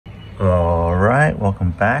Alright, welcome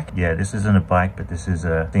back. Yeah, this isn't a bike, but this is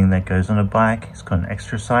a thing that goes on a bike. It's called an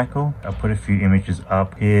xtracycle. I'll put a few images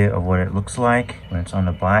up here of what it looks like when it's on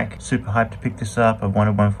a bike. Super hyped to pick this up. I've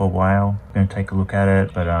wanted one for a while. I'm gonna take a look at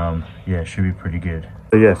it, but yeah, it should be pretty good.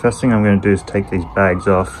 So yeah, first thing I'm going to do is take these bags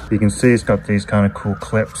off. You can see it's got these kind of cool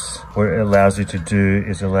clips. What it allows you to do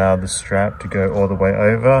is allow the strap to go all the way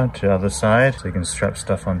over to the other side, so you can strap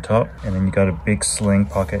stuff on top. And then you got a big sling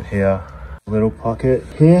pocket here, a little pocket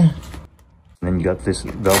here, and then you got this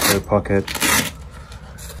Velcro pocket,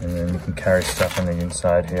 and then you can carry stuff on the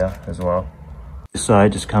inside here as well. This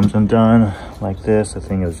side just comes undone like this. I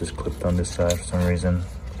think it was just clipped on this side for some reason.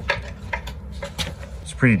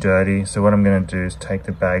 Pretty dirty, so what I'm going to do is take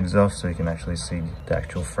the bags off so you can actually see the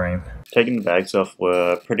actual frame. Taking the bags off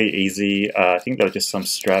were pretty easy. I think there were just some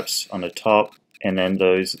straps on the top, and then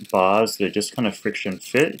those bars, they're just kind of friction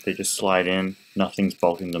fit. They just slide in, nothing's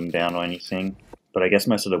bolting them down or anything, but I guess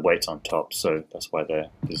most of the weight's on top, so that's why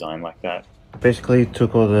they're designed like that. Basically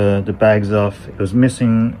took all the bags off. It was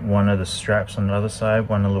missing one of the straps on the other side,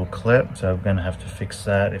 one little clip, so I'm gonna have to fix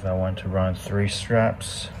that if I want to run 3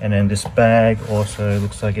 straps. And then this bag also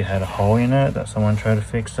looks like it had a hole in it that someone tried to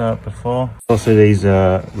fix up before. Also these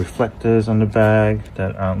reflectors on the bag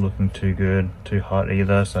that aren't looking too good, too hot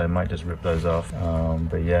either, so I might just rip those off.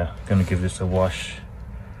 But yeah, gonna give this a wash.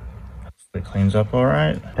 It cleans up all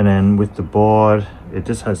right. And then with the board, it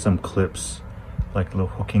just has some clips, like little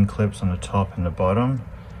hooking clips on the top and the bottom,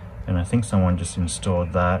 and I think someone just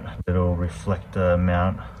installed that little reflector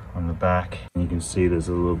mount on the back. And you can see there's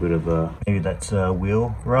a little bit of a, maybe that's a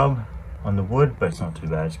wheel rub on the wood, but it's not too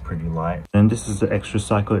bad, it's pretty light. And this is the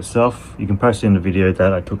xtracycle itself. You can post in the video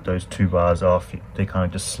that I took those 2 bars off. They kind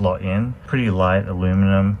of just slot in. Pretty light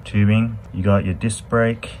aluminum tubing. You got your disc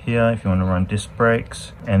brake here if you want to run disc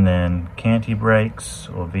brakes, and then canty brakes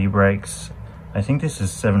or V brakes. I think this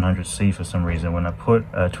is 700C for some reason. When I put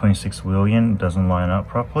a 26 wheel in, it doesn't line up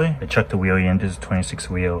properly. I chucked the wheel in, this is 26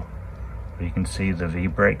 wheel. But you can see the V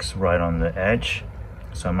brakes right on the edge.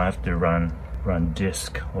 So I might have to run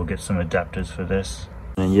disc or get some adapters for this.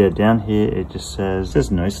 And yeah, down here it just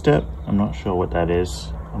says no step. I'm not sure what that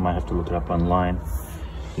is. I might have to look it up online.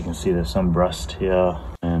 You can see there's some rust here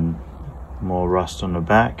and more rust on the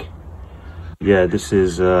back. Yeah, this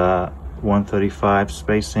is 135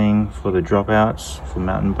 spacing for the dropouts for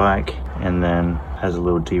mountain bike, and then has a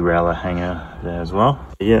little derailleur hanger there as well.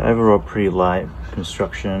 Yeah, overall pretty light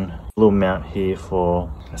construction. A little mount here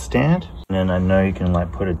for a stand, and then I know you can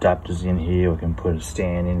like put adapters in here, or you can put a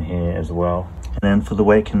stand in here as well. And then for the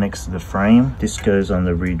way it connects to the frame, this goes on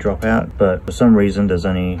the rear dropout, but for some reason there's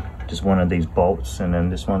only just one of these bolts, and then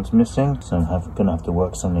this one's missing, so I'm gonna have to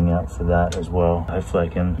work something out for that as well. Hopefully I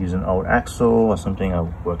can use an old axle or something.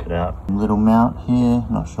 I'll work it out. Little mount here,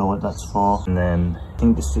 not sure what that's for. And then I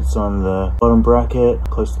think this sits on the bottom bracket,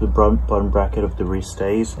 close to the bottom bracket of the rear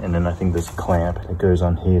stays, and then I think there's a clamp that goes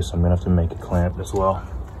on here, so I'm gonna have to make a clamp as well.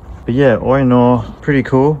 But yeah, all in all, pretty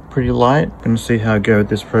cool, pretty light. Gonna see how I go with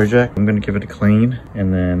this project. I'm gonna give it a clean,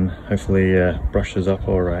 and then hopefully brush this up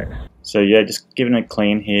all right. So yeah, just giving it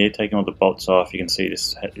clean here, taking all the bolts off. You can see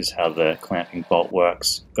this is how the clamping bolt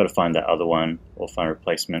works. Got to find that other one, or find a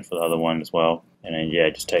replacement for the other one as well. And then yeah,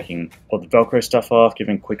 just taking all the Velcro stuff off,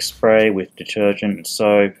 giving a quick spray with detergent and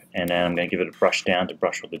soap, and then I'm going to give it a brush down to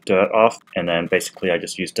brush all the dirt off. And then basically I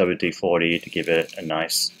just used WD-40 to give it a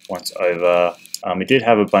nice once over. It did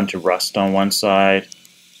have a bunch of rust on one side,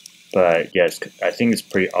 but yeah, I think it's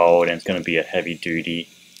pretty old, and it's going to be a heavy duty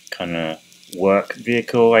kind of work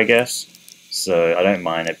vehicle, I guess. So I don't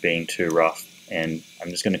mind it being too rough, and I'm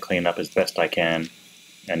just going to clean up as best I can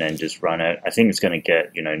and then just run it. I think it's going to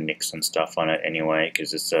get, you know, nicks and stuff on it anyway,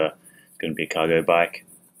 because it's going to be a cargo bike.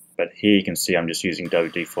 But here you can see I'm just using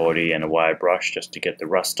WD-40 and a wire brush just to get the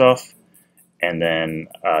rust off, and then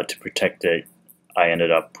to protect it I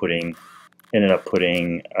ended up putting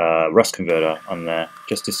a rust converter on there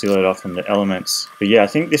just to seal it off from the elements. But yeah, I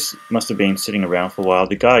think this must have been sitting around for a while.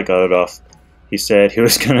 The guy got it off. He said he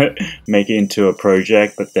was gonna make it into a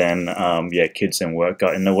project, but then yeah, kids and work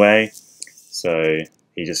got in the way, so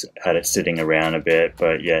he just had it sitting around a bit.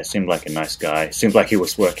 But yeah, seemed like a nice guy. Seemed like he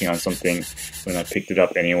was working on something when I picked it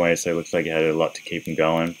up anyway, so it looks like he had a lot to keep him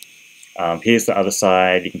going. Here's the other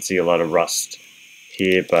side. You can see a lot of rust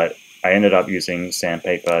here, but I ended up using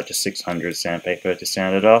sandpaper, just 600 sandpaper to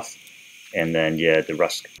sand it off. And then yeah, the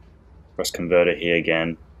rust converter here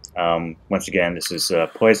again. Once again, this is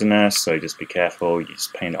poisonous, so just be careful. You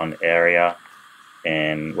just paint it on the area,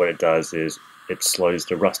 and what it does is it slows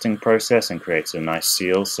the rusting process and creates a nice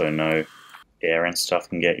seal, so no air and stuff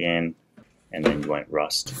can get in, and then you won't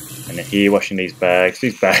rust. And then here, washing these bags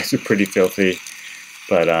are pretty filthy.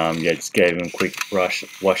 But yeah, just gave them a quick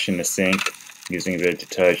wash in the sink using a bit of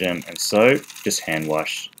detergent and soap, just hand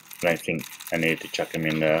wash. I don't think I need to chuck them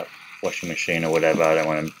in the washing machine or whatever. I don't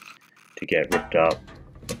want them to get ripped up.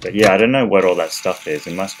 But yeah, I don't know what all that stuff is.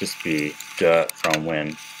 It must just be dirt from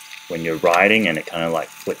when you're riding and it kind of like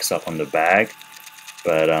flicks up on the bag.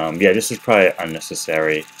 But yeah, this is probably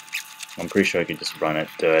unnecessary. I'm pretty sure I could just run it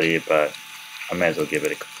dirty, but I may as well give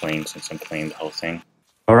it a clean since I'm cleaning the whole thing.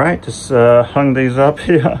 Alright, just hung these up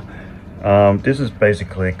here. This is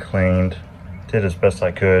basically cleaned. Did as best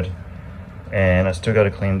I could. And I still got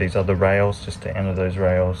to clean these other rails, just the end of those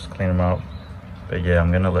rails, clean them up. But yeah,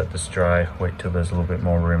 I'm going to let this dry, wait till there's a little bit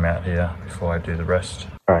more room out here before I do the rest.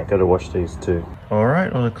 Alright, got to wash these too.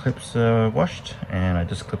 Alright, all the clips are washed and I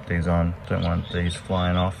just clipped these on. Don't want these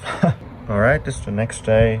flying off. Alright, this is the next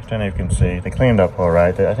day. Don't know if you can see. They cleaned up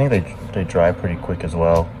alright. I think they dry pretty quick as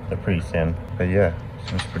well. They're pretty thin. But yeah,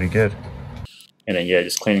 seems pretty good. And then yeah,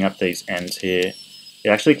 just cleaning up these ends here. It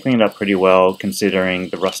actually cleaned up pretty well considering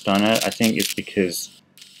the rust on it. I think it's because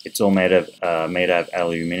it's all made out of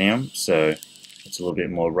aluminium, so it's a little bit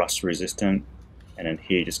more rust resistant. And then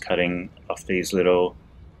here, just cutting off these little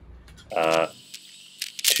inner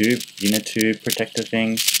tube protector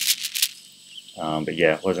things. But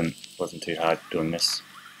yeah, it wasn't too hard doing this.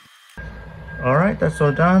 Alright, that's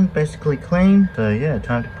all done, basically clean. So yeah,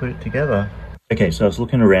 time to put it together. Okay, so I was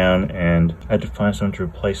looking around and I had to find something to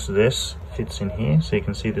replace this. Fits in here, so you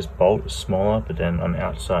can see this bolt is smaller, but then on the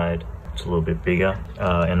outside it's a little bit bigger.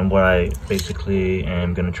 And what I basically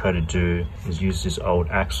am going to try to do is use this old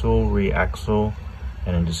axle, rear axle,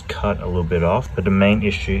 and then just cut a little bit off. But the main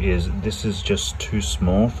issue is this is just too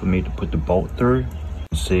small for me to put the bolt through. You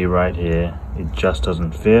can see right here, it just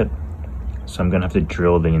doesn't fit. So I'm going to have to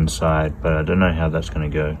drill the inside, but I don't know how that's going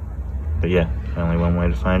to go. But yeah, only one way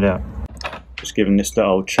to find out. Just giving this the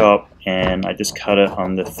old chop, and I just cut it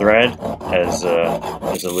on the thread as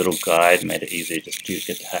a little guide. Made it easy just to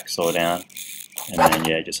get the hacksaw down, and then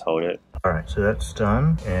yeah, just hold it. Alright, so that's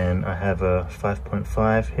done, and I have a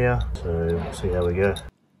 5.5 here, so we'll see how we go.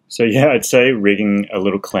 So yeah, I'd say rigging a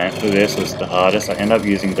little clamp for this was the hardest. I ended up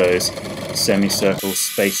using those semicircle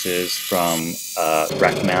spacers from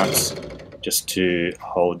rack mounts just to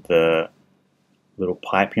hold the little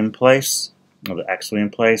pipe in place, or the axle in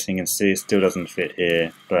place. You can see it still doesn't fit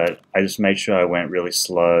here, but I just made sure I went really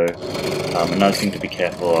slow. Another thing to be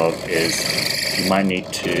careful of is you might need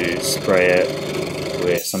to spray it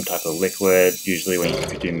with some type of liquid. Usually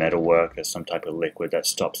if you do metal work, there's some type of liquid that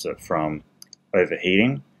stops it from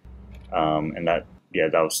overheating, and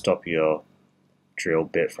that'll stop your drill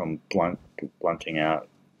bit from blunting out.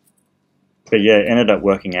 But yeah, it ended up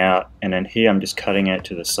working out, and then here I'm just cutting it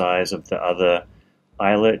to the size of the other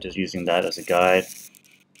eyelet, just using that as a guide.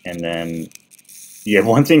 And then yeah,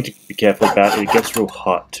 one thing to be careful about, it gets real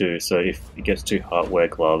hot too, so if it gets too hot, wear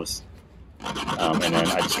gloves. And then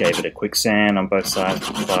I just gave it a quick sand on both sides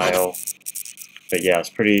with the file. But yeah, I was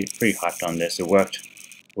pretty hyped on this. It worked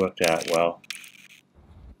out well.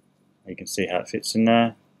 You can see how it fits in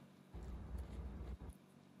there.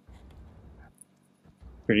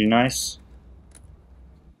 Pretty nice.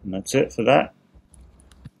 And that's it for that.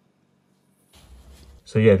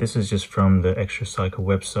 So yeah, this is just from the xtracycle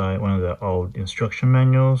website, one of the old instruction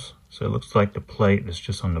manuals. So it looks like the plate is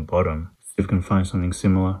just on the bottom. See if we can find something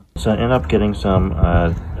similar. So I ended up getting some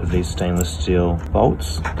of these stainless steel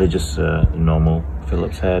bolts. They're just the normal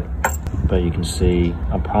Phillips head. But you can see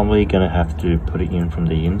I'm probably gonna have to put it in from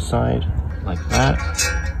the inside like that.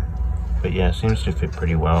 But yeah, it seems to fit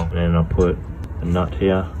pretty well. And then I'll put a nut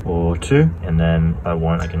here or two, and then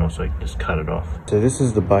I can also just cut it off. So this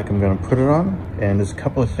is the bike I'm going to put it on, and there's a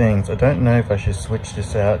couple of things. I don't know if I should switch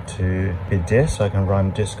this out to a disc so I can run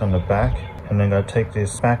disc on the back, and then I take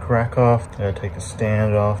this back rack off, I take the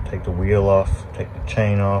stand off, take the wheel off, take the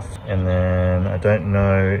chain off, and then I don't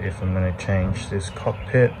know if I'm going to change this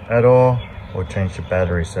cockpit at all or change the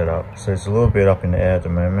battery setup. So it's a little bit up in the air at the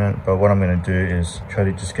moment, but what I'm going to do is try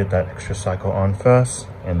to just get that xtracycle on first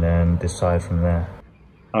and then decide from there.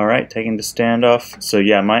 Alright, taking the stand off. So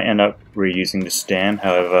yeah, I might end up reusing the stand.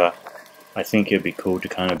 However, I think it'd be cool to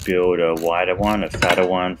kind of build a wider one, a fatter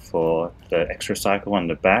one for the xtracycle on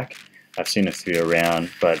the back. I've seen a few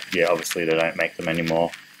around, but yeah, obviously they don't make them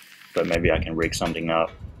anymore. But maybe I can rig something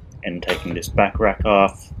up. And taking this back rack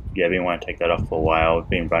off, yeah, I've been wanting to take that off for a while. I've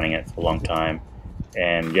been running it for a long time.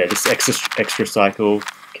 And yeah, this xtracycle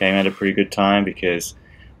came at a pretty good time because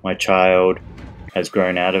my child has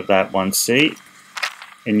grown out of that one seat.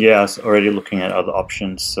 And yeah, I was already looking at other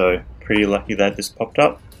options, so pretty lucky that this popped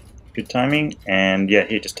up. Good timing. And yeah,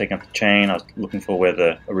 here, just taking up the chain. I was looking for where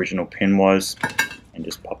the original pin was and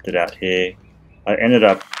just popped it out here. I ended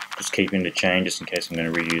up just keeping the chain just in case I'm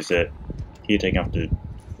going to reuse it. Here, taking off the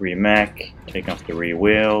rear mac, taking off the rear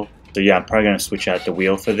wheel. So yeah, I'm probably going to switch out the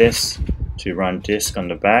wheel for this to run disc on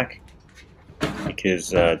the back, because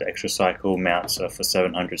the xtracycle mounts are for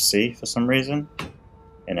 700C for some reason.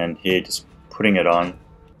 And then here, just putting it on.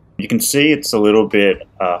 You can see it's a little bit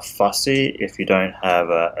fussy if you don't have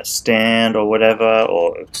a stand or whatever,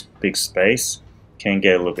 or a big space. Can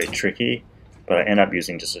get a little bit tricky, but I end up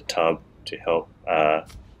using just a tub to help have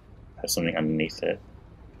something underneath it.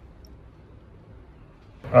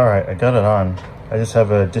 Alright, I got it on. I just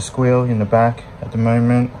have a disc wheel in the back at the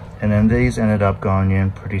moment, and then these ended up going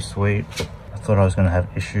in pretty sweet. I thought I was going to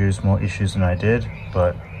have more issues than I did,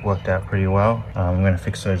 but worked out pretty well. I'm going to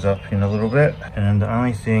fix those up in a little bit. And then the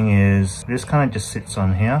only thing is, this kind of just sits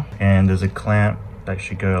on here, and there's a clamp that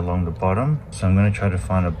should go along the bottom. So I'm going to try to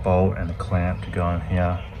find a bolt and a clamp to go on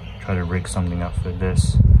here, try to rig something up for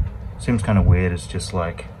this. Seems kind of weird, it's just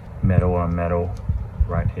like metal on metal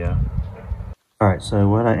right here. Alright, so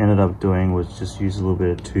what I ended up doing was just use a little bit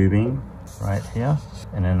of tubing right here,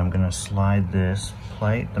 and then I'm going to slide this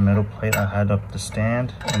plate, the metal plate I had up the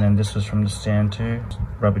stand, and then this was from the stand too,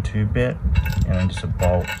 rubber tube bit, and then just a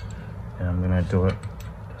bolt. And I'm going to do it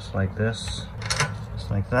just like this, just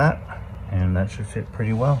like that, and that should fit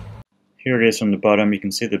pretty well. Here it is from the bottom. You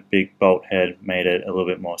can see the big bolt head made it a little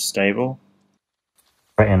bit more stable.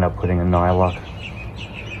 I end up putting a nylock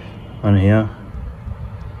on here.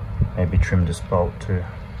 Maybe trim this bolt too.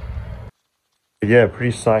 But yeah,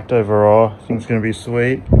 pretty psyched overall. I think it's going to be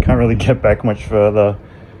sweet. Can't really get back much further,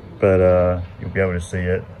 but you'll be able to see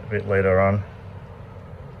it a bit later on.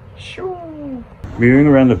 Shoo! Moving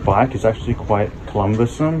around the bike is actually quite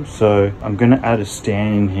cumbersome, so I'm going to add a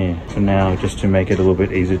stand in here for now, just to make it a little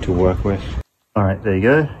bit easier to work with. Alright, there you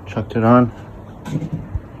go. Chucked it on.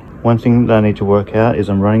 One thing that I need to work out is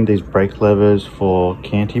I'm running these brake levers for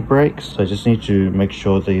canty brakes. So I just need to make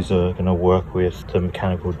sure these are going to work with the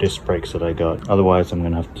mechanical disc brakes that I got. Otherwise, I'm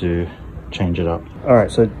going to have to change it up.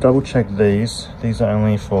 Alright, so double check these. These are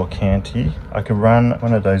only for canty. I could run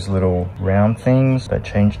one of those little round things that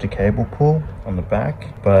change the cable pull on the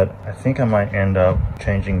back, but I think I might end up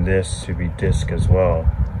changing this to be disc as well.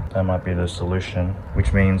 That might be the solution,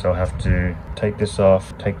 which means I'll have to take this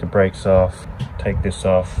off, take the brakes off, take this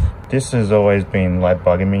off. This has always been like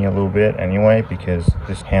bugging me a little bit anyway, because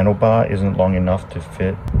this handlebar isn't long enough to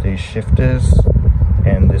fit these shifters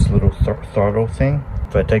and this little throttle thing.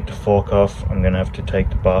 If I take the fork off, I'm gonna have to take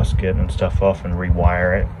the basket and stuff off and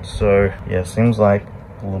rewire it. So yeah, seems like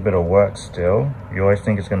a little bit of work still. You always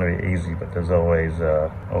think it's going to be easy, but there's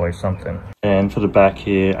always something. And for the back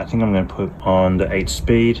here, I think I'm going to put on the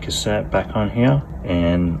 8-speed cassette back on here,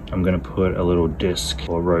 and I'm going to put a little disc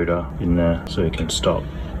or rotor in there so it can stop.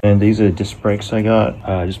 And these are disc brakes I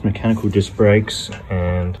got, just mechanical disc brakes,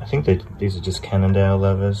 and I think these are just Cannondale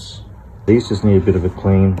levers. These just need a bit of a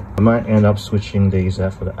clean. I might end up switching these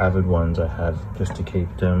out for the Avid ones I have, just to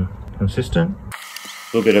keep them consistent.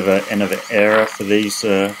 A little bit of an end of an error for these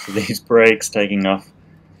brakes, taking off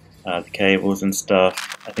the cables and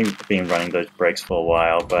stuff. I think I've been running those brakes for a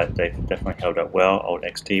while, but they've definitely held up well. Old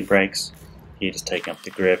XT brakes. Here, just taking off the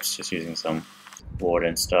grips, just using some water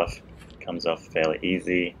and stuff. Comes off fairly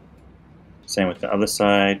easy. Same with the other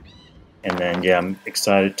side. And then yeah, I'm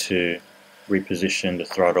excited to reposition the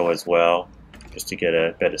throttle as well, just to get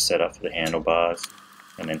a better setup for the handlebars.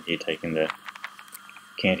 And then here, taking the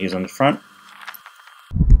canties on the front.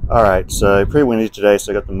 Alright, so pretty windy today,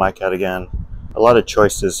 so I got the mic out again. A lot of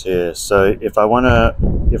choices here. So if I'm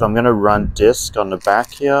gonna run disc on the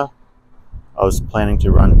back here, I was planning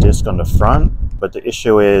to run disc on the front, but the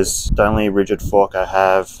issue is the only rigid fork I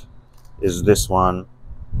have is this one,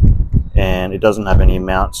 and it doesn't have any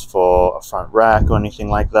mounts for a front rack or anything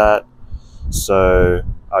like that. So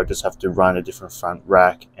I just have to run a different front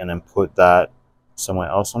rack and then put that somewhere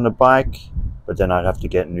else on the bike, but then I'd have to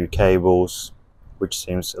get new cables, which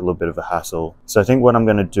seems a little bit of a hassle. So I think what I'm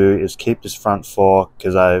going to do is keep this front fork,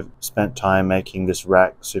 because I've spent time making this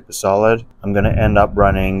rack super solid. I'm going to end up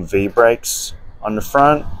running V-brakes on the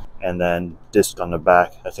front and then disc on the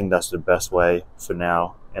back. I think that's the best way for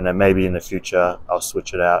now, and then maybe in the future I'll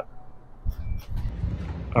switch it out.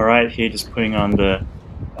 Alright, here just putting on the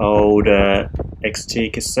old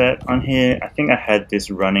XT cassette on here. I think I had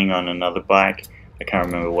this running on another bike. I can't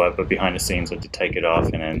remember what, but behind the scenes I had to take it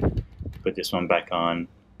off and then put this one back on.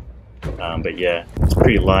 But yeah, it's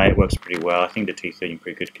pretty light, works pretty well. I think the teeth are in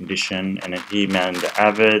pretty good condition. And then here, mounting the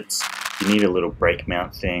Avids, you need a little brake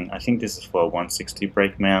mount thing. I think this is for a 160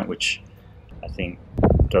 brake mount, which I think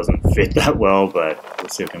doesn't fit that well, but we'll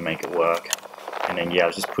see if we can make it work. And then yeah, I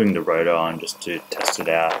was just putting the rotor on just to test it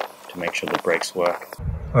out, to make sure the brakes work.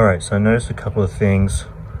 Alright, so I noticed a couple of things.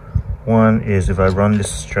 One is if I run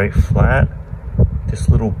this straight flat, this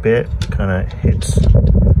little bit kind of hits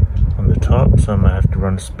on the top, so I might have to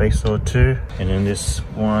run a spacer or two. And then this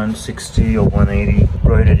 160 or 180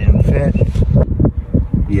 rotor didn't fit.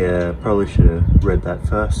 Yeah, probably should have read that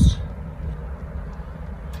first.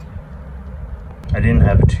 I didn't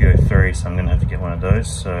have a 203, so I'm going to have to get one of those.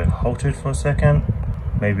 So halted for a second.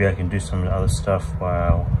 Maybe I can do some other stuff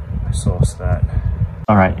while I source that.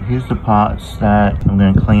 Alright, here's the parts that I'm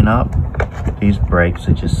going to clean up. These brakes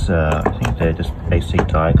are just, I think they're just basic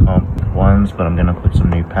die comp ones, but I'm going to put some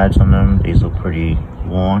new pads on them. These look pretty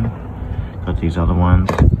worn. Got these other ones.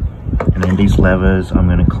 And then these levers I'm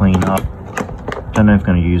going to clean up. Don't know if I'm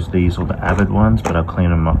going to use these or the Avid ones, but I'll clean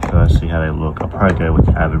them up first, see how they look. I'll probably go with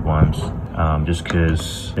the Avid ones, just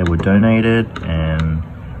because they were donated and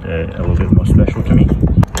they're a little bit more special to me.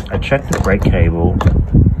 I checked the brake cable.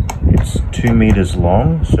 It's 2 meters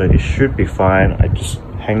long, so it should be fine. I just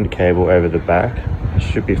hang the cable over the back. It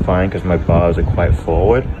should be fine because my bars are quite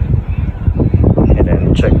forward. And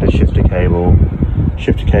then check the shifter cable.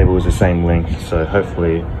 Shifter cable is the same length, so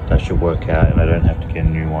hopefully that should work out and I don't have to get a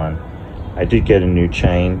new one. I did get a new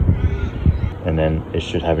chain, and then it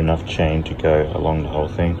should have enough chain to go along the whole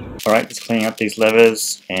thing. Alright, just cleaning up these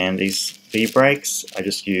levers and these V-brakes. I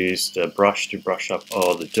just used a brush to brush up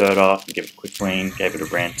all the dirt off and give it a quick clean, gave it a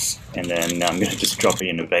rinse, and then I'm going to just drop it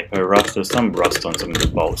in a vapor rust. There's some rust on some of the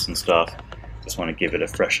bolts and stuff. Just want to give it a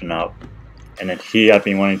freshen up. And then here I've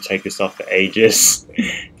been wanting to take this off for ages,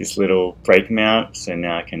 this little brake mount, so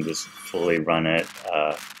now I can just fully run it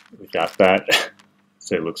without that.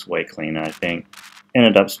 So it looks way cleaner, I think.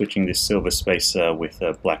 Ended up switching this silver spacer with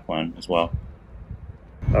a black one as well.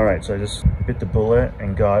 Alright, so I just bit the bullet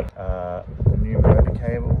and got a new motor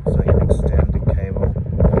cable, so I can extend the cable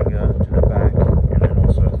longer to the back, and then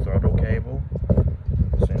also a throttle cable.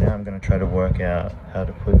 So now I'm going to try to work out how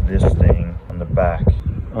to put this thing on the back.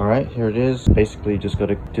 Alright, here it is. Basically just got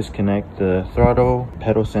to disconnect the throttle,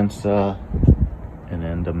 pedal sensor, and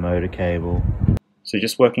then the motor cable. So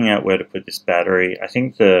just working out where to put this battery. I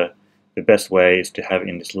think the best way is to have it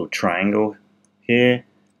in this little triangle here,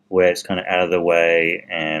 where it's kind of out of the way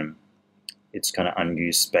and it's kind of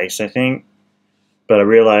unused space, I think. But I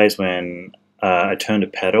realized when I turn the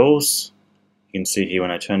pedals, you can see here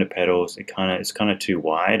when I turn the pedals, it's kind of too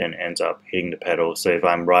wide and ends up hitting the pedals. So if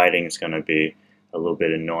I'm riding, it's going to be a little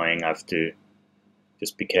bit annoying. I have to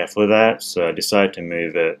just be careful of that. So I decided to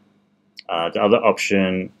move it. The other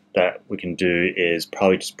option that we can do is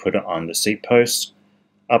probably just put it on the seat post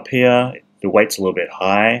up here. The weight's a little bit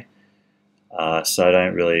high, so I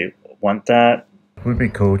don't really want that. It would be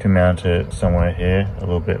cool to mount it somewhere here, a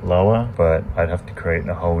little bit lower, but I'd have to create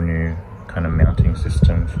a whole new kind of mounting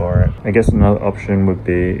system for it. I guess another option would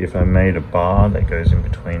be if I made a bar that goes in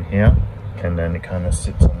between here, and then it kind of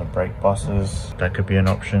sits on the brake bosses. That could be an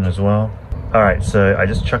option as well. Alright, so I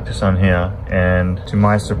just chucked this on here, and to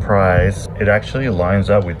my surprise, it actually lines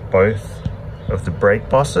up with both of the brake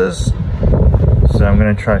bosses. So I'm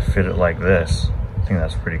going to try to fit it like this. I think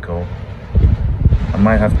that's pretty cool. I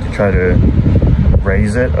might have to try to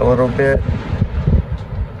raise it a little bit,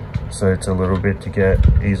 so it's a little bit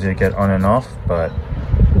easier to get on and off, but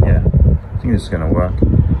yeah, I think this is going to work.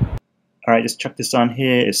 Alright, just chuck this on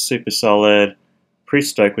here. It's super solid. Pretty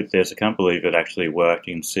stoked with this. I can't believe it actually worked.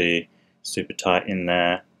 You can see super tight in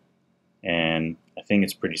there, and I think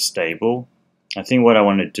it's pretty stable. I think what I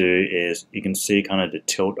want to do is, you can see kind of the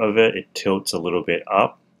tilt of it. It tilts a little bit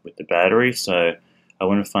up with the battery, so I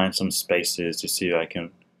want to find some spaces to see if I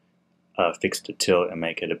can fix the tilt and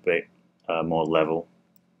make it a bit more level.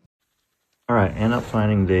 Alright, end up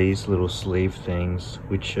finding these little sleeve things,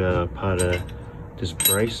 which are part of this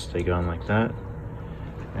brace. They go on like that,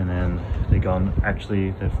 and then they go on,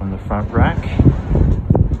 actually they're from the front rack.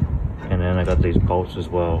 And then I got these bolts as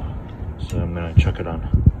well, so I'm going to chuck it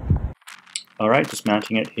on. Alright, just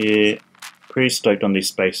mounting it here. Pretty stoked on these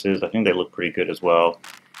spacers. I think they look pretty good as well.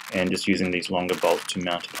 And just using these longer bolts to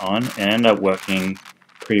mount it on. And ended up working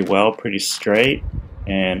pretty well, pretty straight.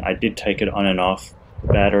 And I did take it on and off.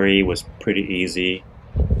 The battery was pretty easy.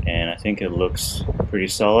 And I think it looks pretty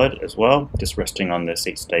solid as well. Just resting on the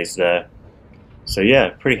seat stays there. So yeah,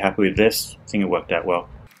 pretty happy with this. I think it worked out well.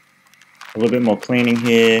 A little bit more cleaning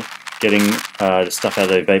here. Getting the stuff out of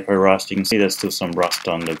the vapor rust. You can see there's still some rust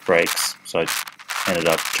on the brakes, so I ended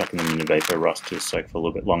up chucking them in the vapor rust to soak for a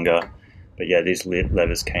little bit longer. But yeah, these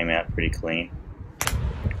levers came out pretty clean.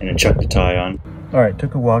 And then chuck the tie on. Alright,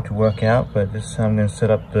 took a while to work out, but this is how I'm going to set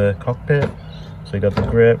up the cockpit. So you got the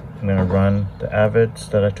grip. I'm going to run the Avids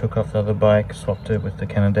that I took off the other bike, swapped it with the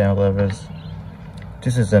Cannondale levers.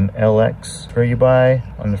 This is an LX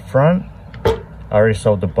 3x on the front. I already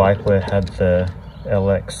sold the bike where it had the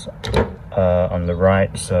LX on the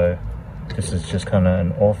right, so this is just kind of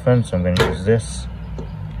an orphan, so I'm going to use this.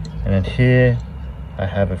 And then here I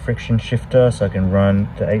have a friction shifter, so I can run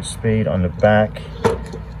the 8-speed on the back.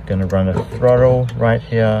 Going to run a throttle right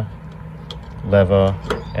here, lever,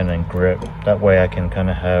 and then grip. That way I can kind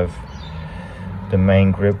of have the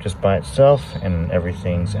main grip just by itself and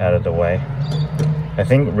everything's out of the way. I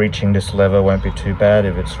think reaching this lever won't be too bad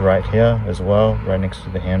if it's right here as well, right next to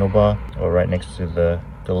the handlebar or right next to the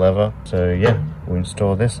lever. So yeah, we'll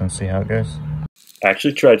install this and see how it goes. I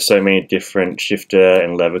actually tried so many different shifter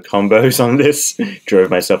and lever combos on this, drove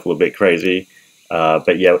myself a little bit crazy.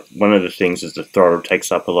 But yeah, one of the things is the throttle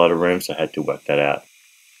takes up a lot of room, so I had to work that out.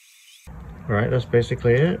 Alright, that's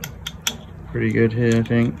basically it. Pretty good here, I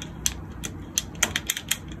think.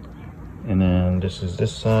 And then this is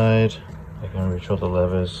this side. I can reach all the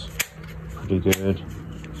levers pretty good.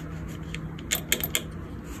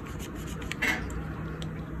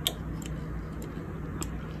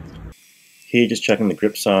 Here, just checking the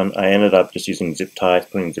grips on. I ended up just using zip ties,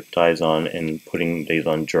 putting zip ties on and putting these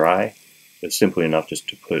on dry. It's simple enough just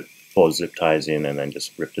to put 4 zip ties in and then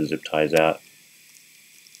just rip the zip ties out.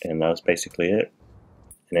 And that was basically it.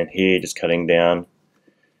 And then here, just cutting down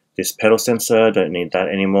this pedal sensor. Don't need that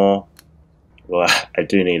anymore. Well, I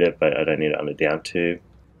do need it, but I don't need it on the down tube.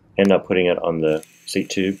 End up putting it on the seat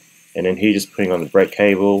tube. And then here, just putting on the brake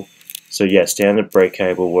cable. So yeah, standard brake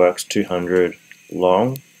cable works 200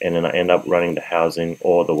 long. And then I end up running the housing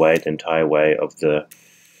all the way, the entire way of the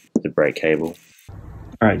brake cable.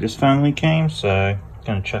 Alright, this finally came, so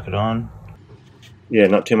gonna chuck it on. Yeah,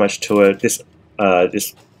 not too much to it. This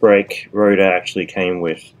brake rotor actually came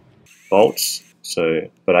with bolts,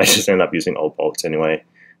 but I just end up using old bolts anyway.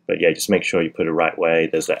 But yeah, just make sure you put it the right way.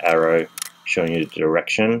 There's the arrow showing you the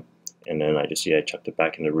direction, and then I just chucked it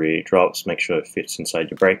back in the rear drops. Make sure it fits inside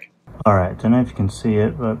your brake. Alright, don't know if you can see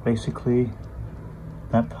it, but basically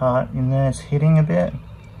that part in there is hitting a bit.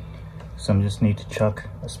 So I just need to chuck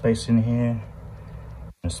a space in here,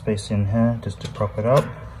 and a space in here just to prop it up.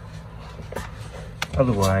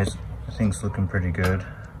 Otherwise, the thing's looking pretty good.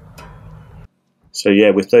 So yeah,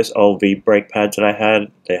 with those old V brake pads that I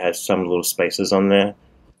had, they had some little spaces on there,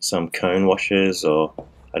 some cone washers, or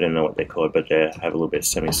I don't know what they're called, but they have a little bit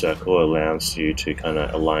semicircle, allows you to kind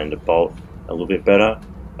of align the bolt a little bit better.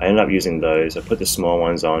 I ended up using those. I put the small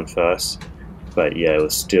ones on first, but yeah, it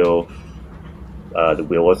was still, the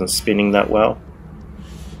wheel wasn't spinning that well.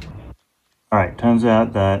 Alright, turns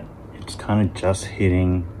out that it's kind of just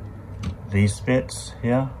hitting these bits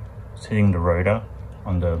here. It's hitting the rotor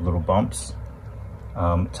on the little bumps.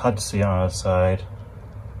 It's hard to see on the other side,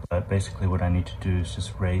 but basically what I need to do is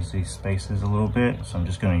just raise these spaces a little bit. So I'm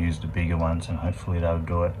just going to use the bigger ones and hopefully that'll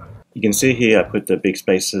do it. You can see here I put the big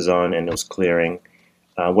spaces on and it was clearing.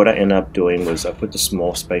 What I ended up doing was I put the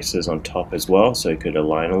small spaces on top as well so it could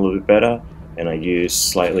align a little bit better, and I used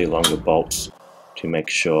slightly longer bolts to make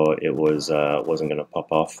sure it wasn't going to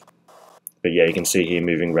pop off. But yeah, you can see here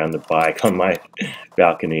moving around the bike on my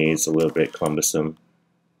balcony is a little bit cumbersome.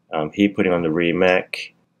 Here putting on the rear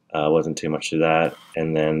mech, wasn't too much of that,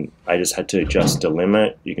 and then I just had to adjust the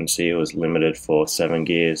limit. You can see it was limited for 7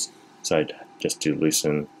 gears, so I just to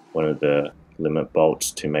loosen one of the limit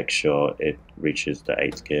bolts to make sure it reaches the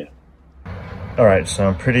 8th gear. Alright, so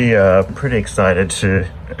I'm pretty excited to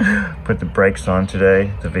put the brakes on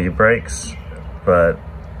today, the V brakes, but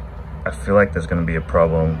I feel like there's going to be a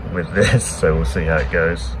problem with this, so we'll see how it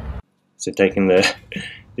goes. So taking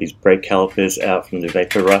these brake calipers out from the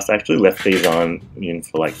vapor rust, I actually left these on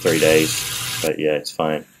for like 3 days, but yeah, it's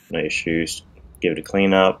fine, no issues. Give it a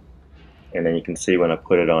clean up, and then you can see when I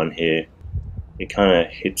put it on here, it kind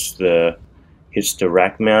of hits the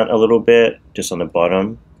rack mount a little bit, just on the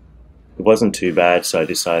bottom. It wasn't too bad, so I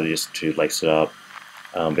decided just to lace it up.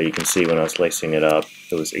 But you can see when I was lacing it up,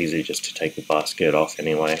 it was easy just to take the basket off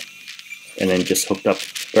anyway. And then just hooked up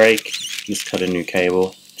the brake, just cut a new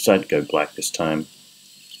cable. Decided to go black this time.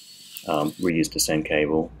 Reused the same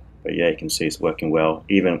cable. But yeah, you can see it's working well,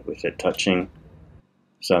 even with it touching.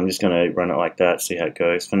 So I'm just going to run it like that, see how it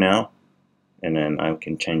goes for now. And then I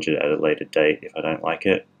can change it at a later date if I don't like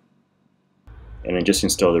it. And then just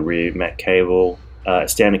install the rear mech cable.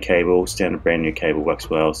 Standard brand new cable works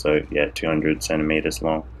well, so yeah, 200 centimeters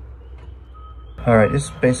long. Alright, this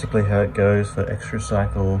is basically how it goes for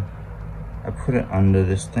xtracycle. I put it under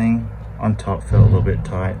this thing. On top felt a little bit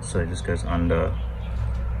tight, so it just goes under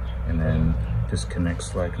and then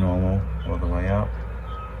disconnects like normal all the way up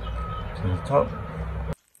to the top.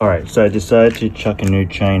 Alright, so I decided to chuck a new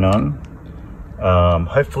chain on.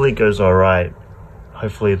 Hopefully it goes alright.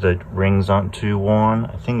 Hopefully the rings aren't too worn.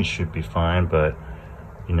 I think it should be fine, but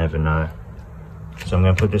you never know. So I'm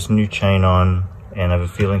going to put this new chain on, and I have a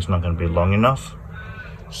feeling it's not going to be long enough.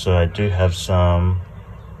 So I do have some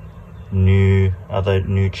other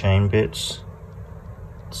new chain bits.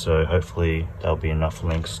 So hopefully there'll be enough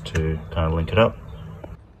links to kind of link it up.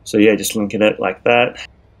 So yeah, just linking it like that.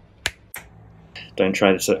 Don't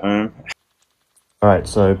try this at home. Alright,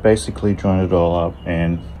 so basically joined it all up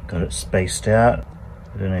and got it spaced out.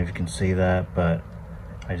 I don't know if you can see that, but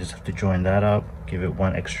I just have to join that up, give it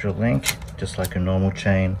one extra link, just like a normal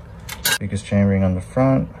chain. Biggest chain ring on the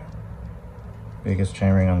front, biggest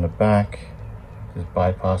chain ring on the back, just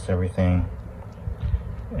bypass everything,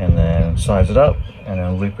 and then size it up, and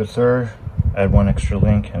then loop it through, add one extra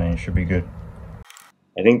link, and then it should be good.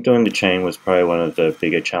 I think doing the chain was probably one of the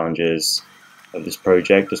bigger challenges of this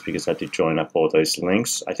project, just because I had to join up all those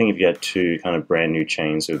links. I think if you had two kind of brand new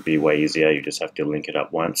chains, it would be way easier. You just have to link it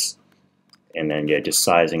up once, and then yeah, just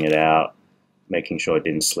sizing it out, making sure it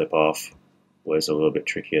didn't slip off was a little bit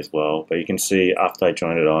tricky as well. But you can see after I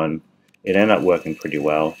joined it on, it ended up working pretty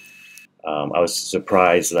well. I was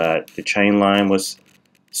surprised that the chain line was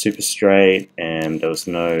super straight and there was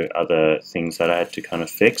no other things that I had to kind of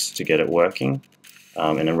fix to get it working.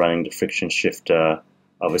 And then running the friction shifter,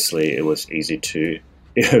 obviously it was easy to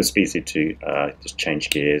just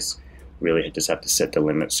change gears. Really just have to set the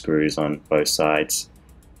limit screws on both sides.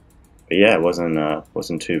 But yeah, it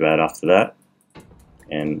wasn't too bad after that,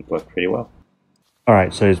 and worked pretty well.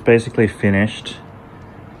 Alright, so it's basically finished,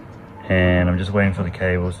 and I'm just waiting for the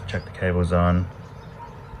cables to check the cables on.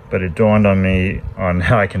 But it dawned on me on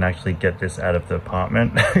how I can actually get this out of the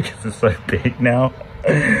apartment because it's so big now.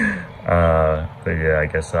 But yeah, I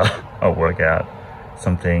guess I'll work out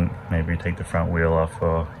something, maybe take the front wheel off,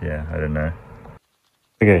 or yeah, I don't know.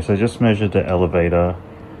 Okay, so I just measured the elevator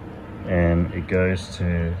and it goes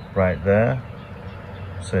to right there.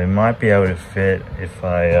 So it might be able to fit if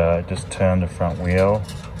I just turn the front wheel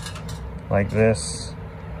like this.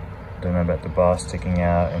 Don't know about the bar sticking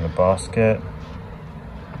out in the basket.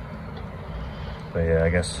 But yeah, I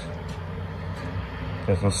guess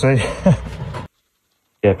we'll see.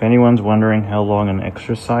 Yeah, if anyone's wondering how long an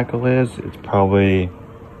xtracycle is, it's probably,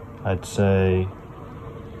 I'd say,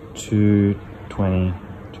 220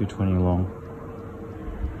 long.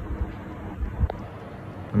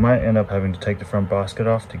 I might end up having to take the front basket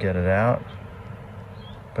off to get it out,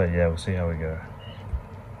 but yeah, we'll see how we go.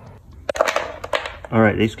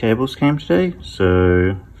 Alright, these cables came today,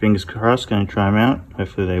 so fingers crossed, gonna try them out.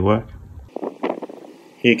 Hopefully they work.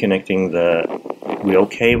 Here connecting the wheel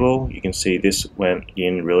cable, you can see this went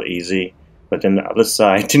in real easy, but then the other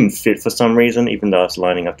side didn't fit for some reason, even though I was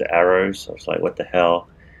lining up the arrows. I was like, what the hell?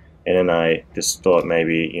 And then I just thought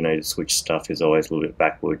maybe, you know, the switch stuff is always a little bit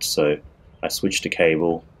backwards, so I switched the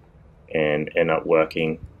cable and ended up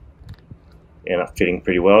fitting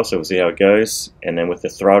pretty well, so we'll see how it goes. And then with the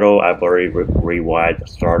throttle, I've already rewired the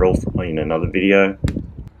throttle in another video,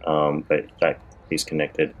 but that is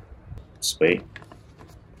connected. Sweet.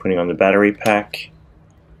 Putting on the battery pack,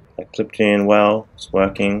 I clipped in well, it's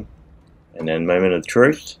working. And then moment of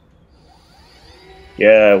truth.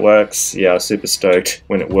 Yeah, it works. Yeah, I was super stoked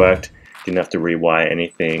when it worked. Didn't have to rewire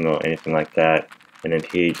anything or anything like that. And then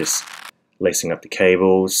here, just lacing up the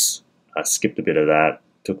cables. I skipped a bit of that.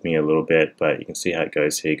 Took me a little bit, but you can see how it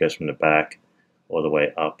goes here. It goes from the back all the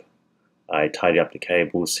way up. I tidy up the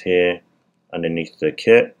cables here underneath the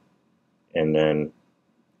kit, and then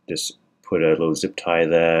just put a little zip tie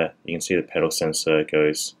there. You can see the pedal sensor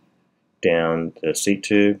goes down the seat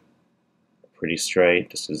tube, pretty straight.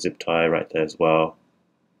 Just a zip tie right there as well.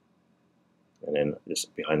 And then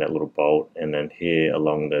just behind that little bolt, and then here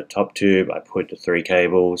along the top tube, I put the 3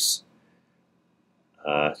 cables.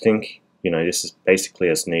 I think, you know, this is basically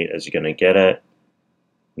as neat as you're going to get it.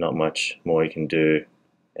 Not much more you can do.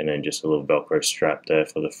 And then just a little Velcro strap there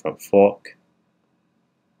for the front fork.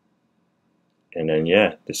 And then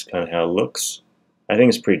yeah, this is kind of how it looks. I think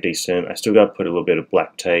it's pretty decent. I still got to put a little bit of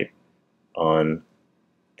black tape on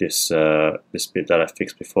this this bit that I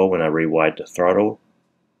fixed before when I rewired the throttle.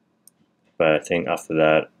 But I think after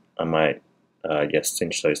that, I might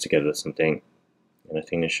cinch those together or something. And I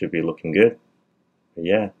think it should be looking good. But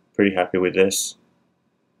yeah, pretty happy with this.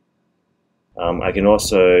 I can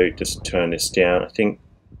also just turn this down. I think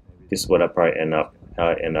this is what I probably end up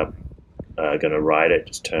going to ride it.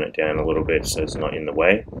 Just turn it down a little bit so it's not in the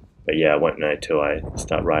way. But yeah, I won't know till I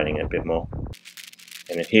start riding it a bit more.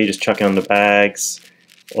 And then here, just chucking on the bags,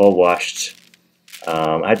 all washed.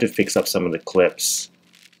 I had to fix up some of the clips,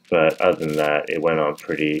 but other than that, it went on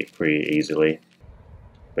pretty easily.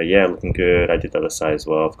 But But yeah, looking good. I did the other side as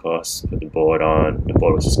well, of course. Put the board on. The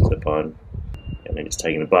board was just clip on. And then just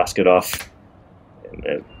taking the basket off. And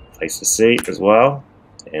then place the seat as well.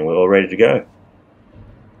 And we're all ready to go.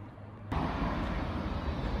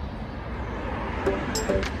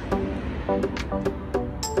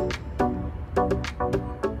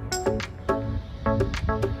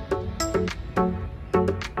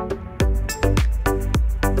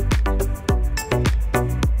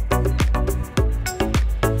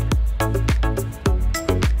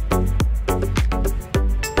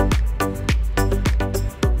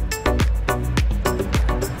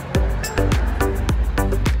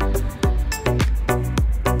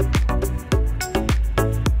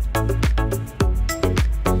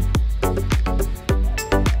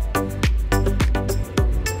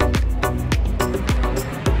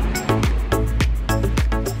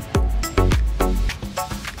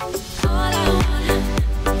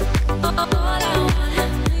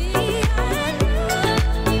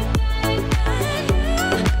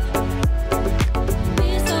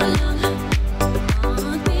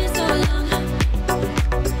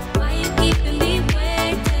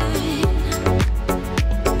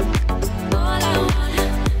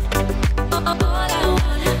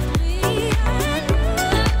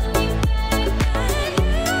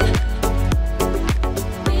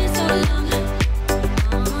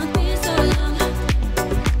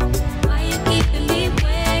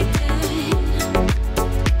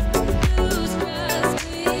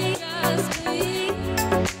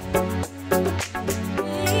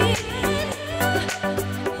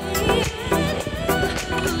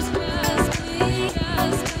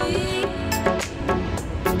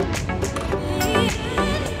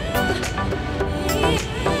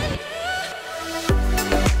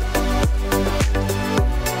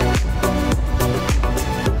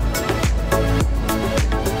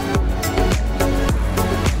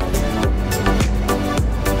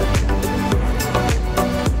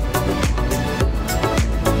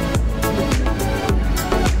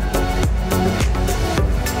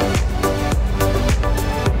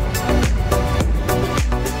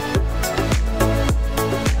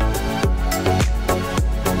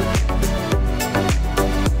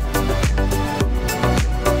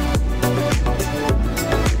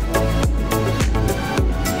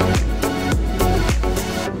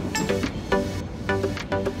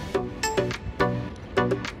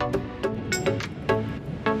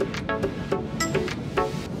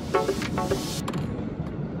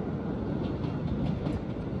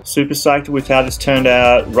 Super psyched with how this turned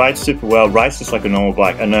out. Rides super well. Rides just like a normal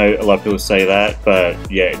bike. I know a lot of people say that, but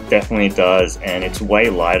yeah, it definitely does, and it's way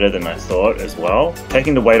lighter than I thought as well.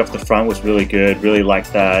 Taking the weight off the front was really good. Really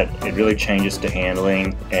like that. It really changes the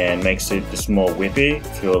handling and makes it just more whippy,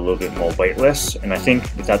 feel a little bit more weightless. And I think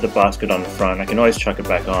without the basket on the front, I can always chuck it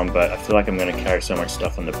back on, but I feel like I'm going to carry so much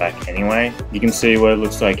stuff on the back anyway. You can see what it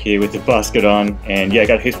looks like here with the basket on. And yeah, I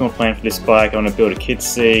got a heaps more plan for this bike. I want to build a kid's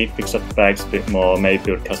seat, fix up the bags a bit more, maybe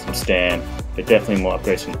build a custom stand, but definitely more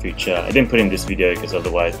upgrades in the future. I didn't put in this video because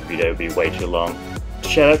otherwise the video would be way too long.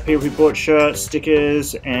 Shout out to people who bought shirts,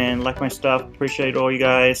 stickers, and like my stuff. Appreciate all you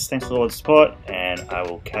guys. Thanks for all the support, and I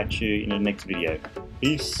will catch you in the next video.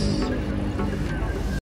 Peace.